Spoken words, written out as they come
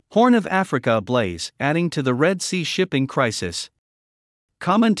Horn of Africa ablaze, adding to the Red Sea shipping crisis.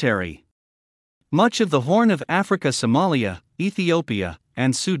 Commentary. Much of the Horn of Africa, Somalia, Ethiopia,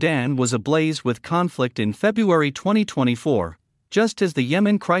 and Sudan was ablaze with conflict in February 2024, just as the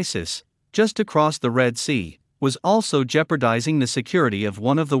Yemen crisis, just across the Red Sea, was also jeopardizing the security of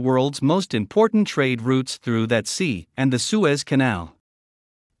one of the world's most important trade routes through that sea and the Suez Canal.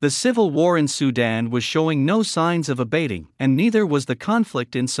 The civil war in Sudan was showing no signs of abating, and neither was the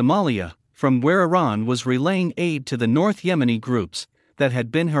conflict in Somalia, from where Iran was relaying aid to the North Yemeni groups that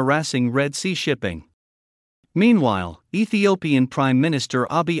had been harassing Red Sea shipping. Meanwhile, Ethiopian Prime Minister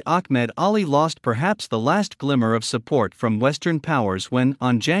Abiy Ahmed Ali lost perhaps the last glimmer of support from Western powers when,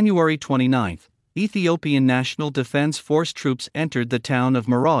 on January 29, Ethiopian National Defense Force troops entered the town of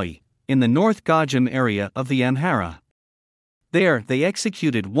Marawi, in the North Gajam area of the Amhara. There, they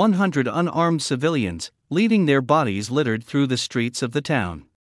executed 100 unarmed civilians, leaving their bodies littered through the streets of the town.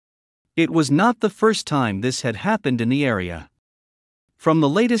 It was not the first time this had happened in the area. From the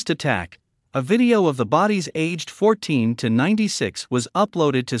latest attack, a video of the bodies aged 14 to 96 was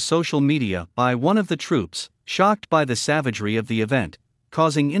uploaded to social media by one of the troops, shocked by the savagery of the event,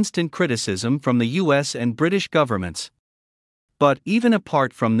 causing instant criticism from the US and British governments. But even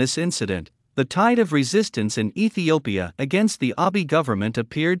apart from this incident, the tide of resistance in Ethiopia against the Abiy government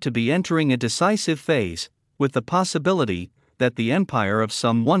appeared to be entering a decisive phase, with the possibility that the empire of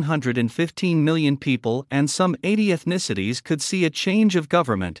some 115 million people and some 80 ethnicities could see a change of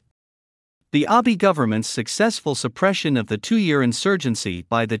government. The Abiy government's successful suppression of the two-year insurgency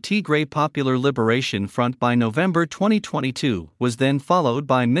by the Tigray Popular Liberation Front by November 2022 was then followed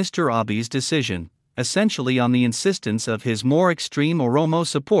by Mr. Abiy's decision, essentially on the insistence of his more extreme Oromo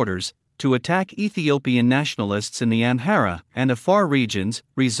supporters, to attack Ethiopian nationalists in the Amhara and Afar regions,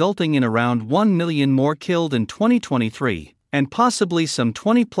 resulting in around 1 million more killed in 2023, and possibly some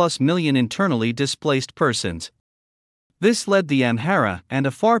 20+ million internally displaced persons. This led the Amhara and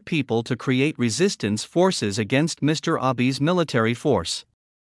Afar people to create resistance forces against Mr. Abiy's military force.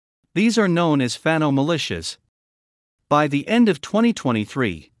 These are known as Fano militias. By the end of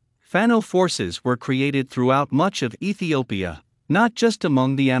 2023, Fano forces were created throughout much of Ethiopia, not just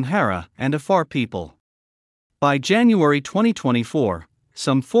among the Amhara and Afar people. By January 2024,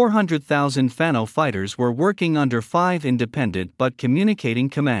 some 400,000 Fano fighters were working under 5 independent but communicating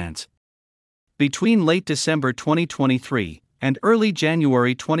commands. Between late December 2023 and early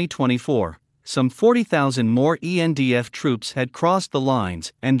January 2024, some 40,000 more ENDF troops had crossed the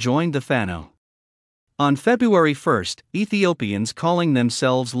lines and joined the Fano. On February 1, Ethiopians calling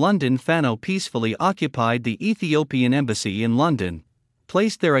themselves London Fano peacefully occupied the Ethiopian embassy in London,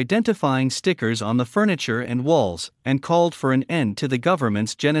 placed their identifying stickers on the furniture and walls, and called for an end to the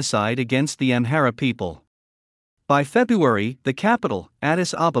government's genocide against the Amhara people. By February, the capital,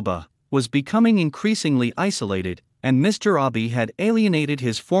 Addis Ababa, was becoming increasingly isolated, and Mr. Abiy had alienated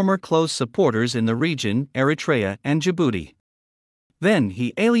his former close supporters in the region, Eritrea and Djibouti. Then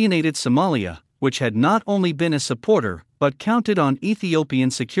he alienated Somalia, which had not only been a supporter but counted on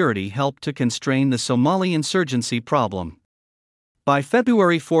Ethiopian security help to constrain the Somali insurgency problem. By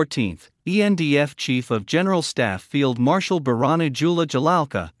February 14, ENDF Chief of General Staff Field Marshal Birhanu Jula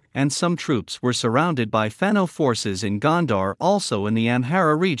Jalalka and some troops were surrounded by Fano forces in Gondar, also in the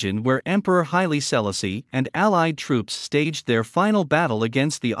Amhara region, where Emperor Haile Selassie and allied troops staged their final battle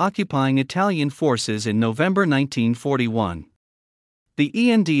against the occupying Italian forces in November 1941. The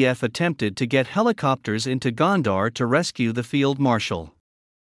ENDF attempted to get helicopters into Gondar to rescue the field marshal.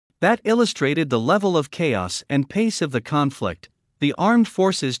 That illustrated the level of chaos and pace of the conflict. The armed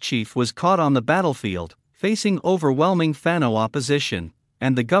forces chief was caught on the battlefield, facing overwhelming Fano opposition,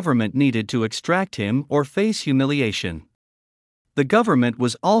 and the government needed to extract him or face humiliation. The government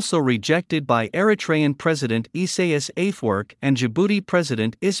was also rejected by Eritrean President Isaias Afwerki and Djibouti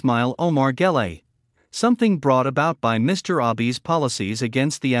President Ismail Omar Guelleh, something brought about by Mr. Abiy's policies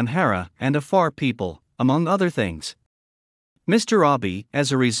against the Amhara and Afar people, among other things. Mr. Abiy,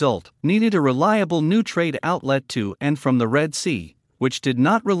 as a result, needed a reliable new trade outlet to and from the Red Sea, which did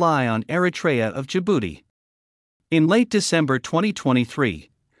not rely on Eritrea of Djibouti. In late December 2023,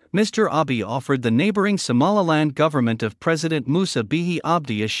 Mr. Abiy offered the neighboring Somaliland government of President Musa Bihi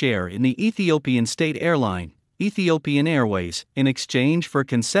Abdi a share in the Ethiopian state airline, Ethiopian Airways, in exchange for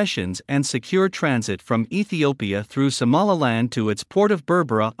concessions and secure transit from Ethiopia through Somaliland to its port of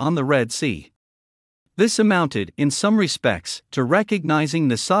Berbera on the Red Sea. This amounted, in some respects, to recognizing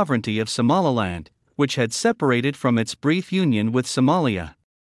the sovereignty of Somaliland, which had separated from its brief union with Somalia.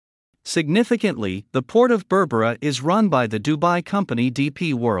 Significantly, the port of Berbera is run by the Dubai company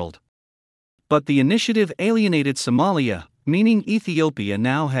DP World. But the initiative alienated Somalia, meaning Ethiopia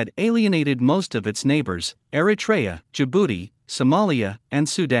now had alienated most of its neighbors, Eritrea, Djibouti, Somalia, and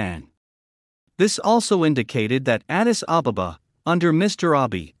Sudan. This also indicated that Addis Ababa, under Mr.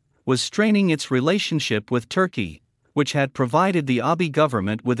 Abiy, was straining its relationship with Turkey, which had provided the Abiy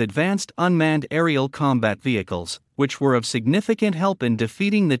government with advanced unmanned aerial combat vehicles, which were of significant help in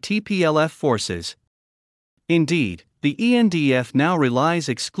defeating the TPLF forces. Indeed, the ENDF now relies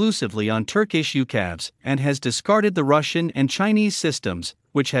exclusively on Turkish UCAVs and has discarded the Russian and Chinese systems,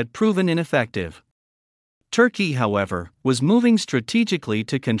 which had proven ineffective. Turkey, however, was moving strategically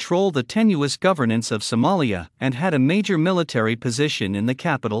to control the tenuous governance of Somalia and had a major military position in the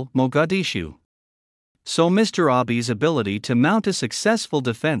capital, Mogadishu. So Mr. Abiy's ability to mount a successful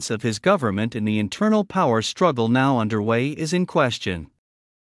defense of his government in the internal power struggle now underway is in question.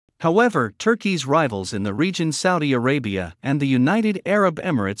 However, Turkey's rivals in the region, Saudi Arabia and the United Arab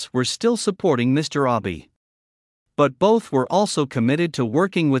Emirates, were still supporting Mr. Abiy. But both were also committed to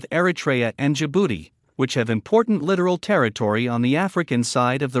working with Eritrea and Djibouti, which have important littoral territory on the African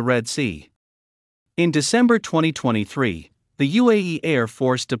side of the Red Sea. In December 2023, the UAE Air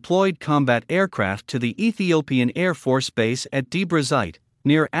Force deployed combat aircraft to the Ethiopian Air Force Base at Debre Zeit,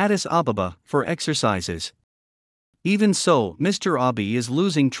 near Addis Ababa, for exercises. Even so, Mr. Abiy is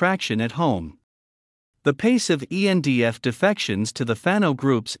losing traction at home. The pace of ENDF defections to the Fano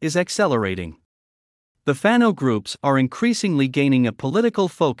groups is accelerating. The Fano groups are increasingly gaining a political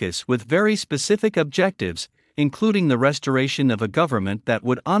focus with very specific objectives, including the restoration of a government that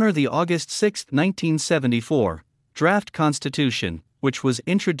would honor the August 6, 1974, draft constitution, which was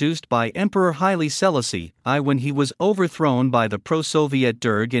introduced by Emperor Haile Selassie I when he was overthrown by the pro-Soviet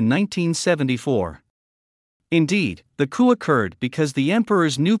Derg in 1974. Indeed, the coup occurred because the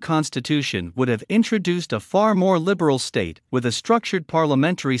emperor's new constitution would have introduced a far more liberal state with a structured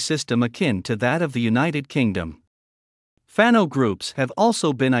parliamentary system akin to that of the United Kingdom. Fano groups have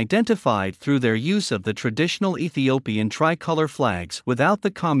also been identified through their use of the traditional Ethiopian tricolor flags without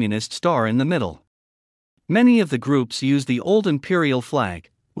the communist star in the middle. Many of the groups use the old imperial flag,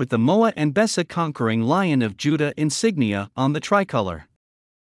 with the Moa and Bessa conquering Lion of Judah insignia on the tricolor.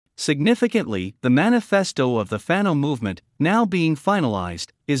 Significantly, the manifesto of the Fano movement, now being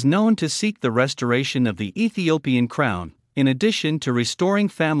finalized, is known to seek the restoration of the Ethiopian crown, in addition to restoring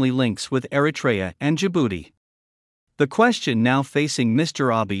family links with Eritrea and Djibouti. The question now facing Mr.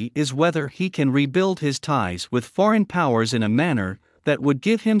 Abiy is whether he can rebuild his ties with foreign powers in a manner that would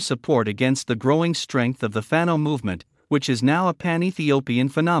give him support against the growing strength of the Fano movement, which is now a pan-Ethiopian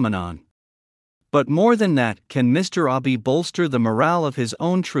phenomenon. But more than that, can Mr. Abiy bolster the morale of his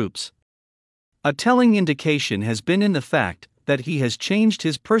own troops? A telling indication has been in the fact that he has changed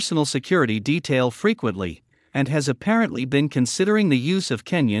his personal security detail frequently, and has apparently been considering the use of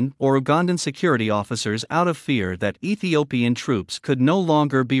Kenyan or Ugandan security officers out of fear that Ethiopian troops could no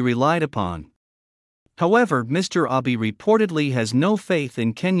longer be relied upon. However, Mr. Abiy reportedly has no faith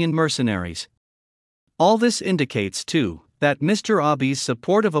in Kenyan mercenaries. All this indicates, too, that Mr. Abiy's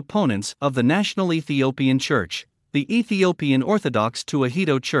support of opponents of the National Ethiopian Church, the Ethiopian Orthodox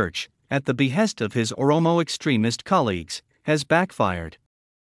Tewahedo Church, at the behest of his Oromo extremist colleagues, has backfired.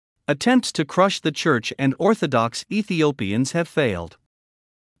 Attempts to crush the church and Orthodox Ethiopians have failed.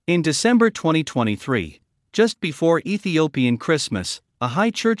 In December 2023, just before Ethiopian Christmas, a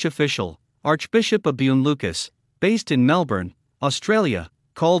high church official, Archbishop Abune Lucas, based in Melbourne, Australia,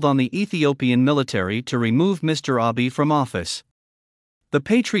 called on the Ethiopian military to remove Mr. Abiy from office. The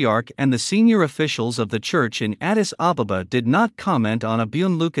Patriarch and the senior officials of the church in Addis Ababa did not comment on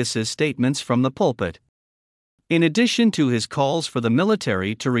Abune Lucas's statements from the pulpit. In addition to his calls for the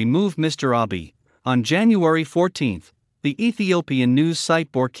military to remove Mr. Abiy, on January 14, the Ethiopian news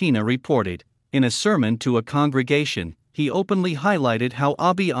site Burkina reported, in a sermon to a congregation, he openly highlighted how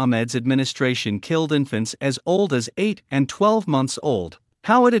Abiy Ahmed's administration killed infants as old as 8 and 12 months old,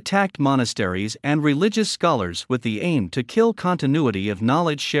 how it attacked monasteries and religious scholars with the aim to kill continuity of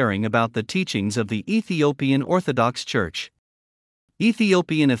knowledge sharing about the teachings of the Ethiopian Orthodox Church.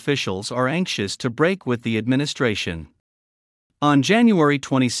 Ethiopian officials are anxious to break with the administration. On January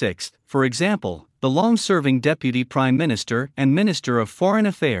 26, for example, the long-serving Deputy Prime Minister and Minister of Foreign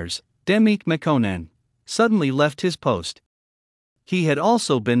Affairs, Demeke Mekonnen, suddenly left his post. He had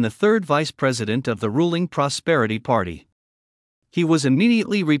also been the third vice president of the ruling Prosperity Party. He was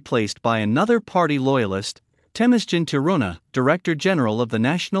immediately replaced by another party loyalist, Temesgen Tiruna, Director General of the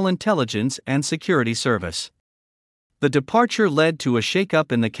National Intelligence and Security Service. The departure led to a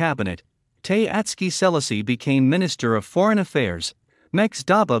shake-up in the cabinet. Tay Atski Selassie became Minister of Foreign Affairs, Mex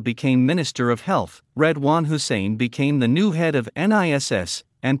Daba became Minister of Health, Redwan Hussein became the new head of NISS,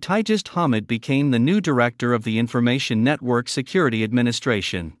 and Taijist Hamid became the new director of the Information Network Security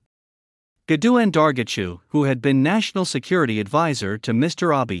Administration. Gaduan Dargachu, who had been National Security Advisor to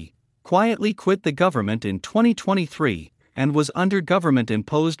Mr. Abiy, quietly quit the government in 2023 and was under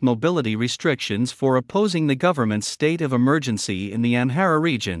government-imposed mobility restrictions for opposing the government's state of emergency in the Amhara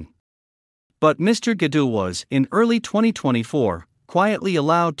region. But Mr. Gadu was, in early 2024, quietly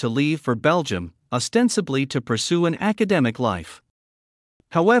allowed to leave for Belgium, ostensibly to pursue an academic life.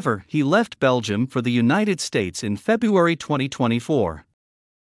 However, he left Belgium for the United States in February 2024.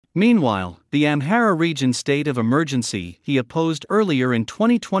 Meanwhile, the Amhara region state of emergency he opposed earlier in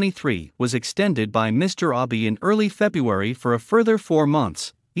 2023 was extended by Mr. Abiy in early February for a further 4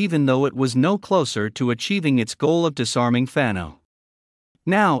 months, even though it was no closer to achieving its goal of disarming Fano.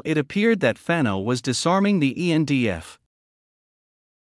 Now it appeared that Fano was disarming the ENDF.